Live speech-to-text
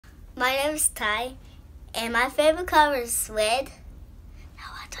My name is Ty, and my favorite color is red.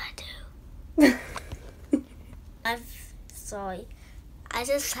 Now what do I do? I'm sorry. I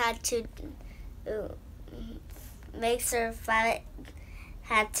just had to make sure Violet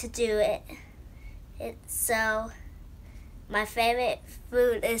had to do it. So my favorite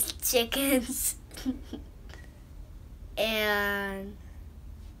food is chickens. And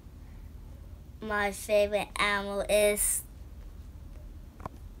my favorite animal is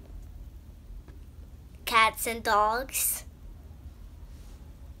cats and dogs.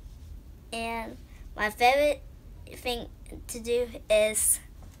 And my favorite thing to do is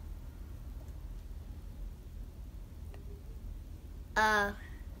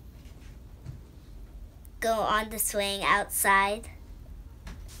go on the swing outside.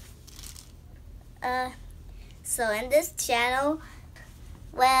 So in this channel,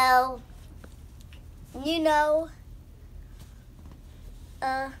 well, you know,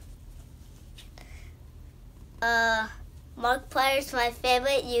 Markiplier's my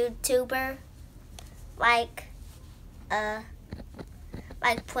favorite YouTuber. Like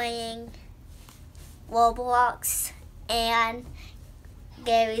playing Roblox and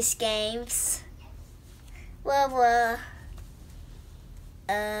Gary's games.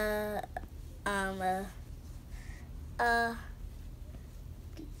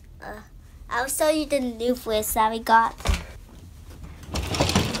 I'll show you the new voice that we got.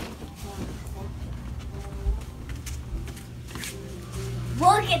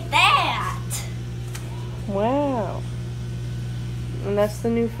 Look at that! Wow. And that's the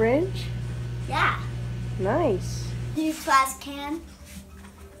new fridge? Yeah. Nice. New trash can.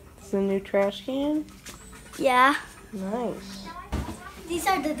 It's the new trash can? Yeah. Nice. These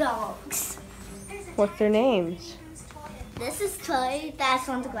are the dogs. What's their names? This is Chloe, that's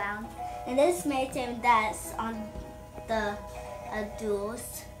on the ground. And this is Maytim, that's on the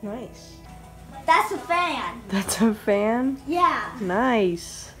duels. Nice. That's a fan. That's a fan? Yeah.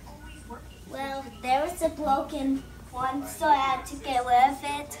 Nice. Well, there was a broken one, so I had to get rid of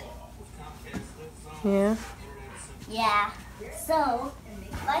it. Yeah? Yeah. So,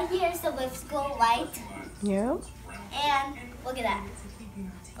 right here is the whipsicle light. Yeah? And look at that.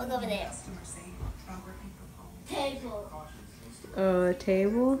 Look over there. Table. Oh, a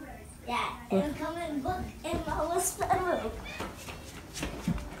table? Yeah. And come and look in my whisper room.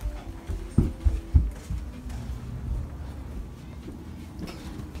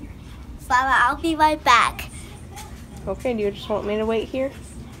 Father, I'll be right back. Okay, do you just want me to wait here?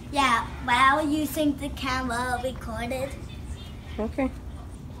 Yeah, while using the camera recorded. Okay.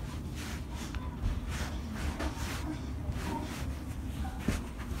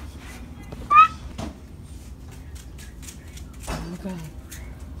 Okay.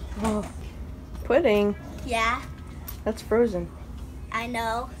 Oh, pudding. Yeah, That's frozen. I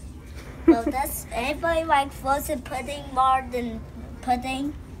know. Well, does anybody like frozen pudding more than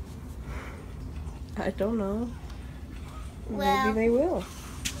pudding? I don't know. Well, Maybe they will.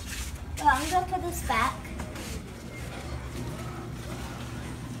 Well, I'm gonna put this back.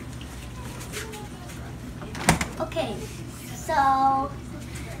 Okay, so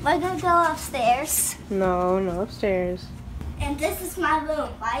we're gonna go upstairs. No, no upstairs. And this is my room,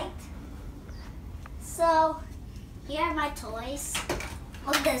 right? So, here are my toys.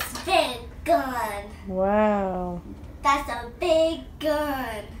 Look at this big gun. Wow. That's a big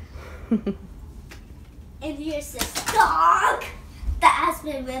gun. And here's this dog that has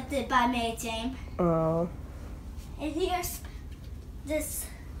been lifted by Mary Jane. Oh. And here's this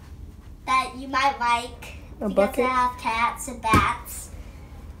that you might like. A because bucket? I have cats and bats.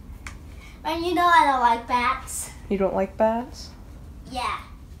 And you know I don't like bats. You don't like bats? Yeah.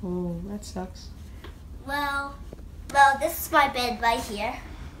 Oh, that sucks. Well, this is my bed right here,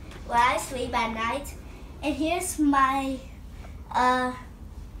 where I sleep at night. And here's my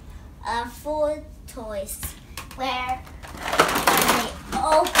four toys, where they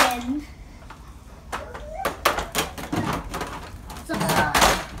open. So,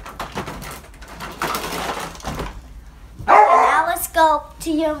 now let's go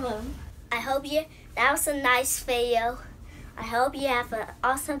to your room. I hope that was a nice video. I hope you have an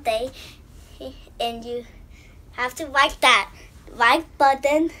awesome day, and you have to like that like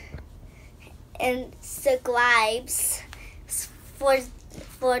button and subscribe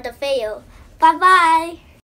for the video. Bye bye.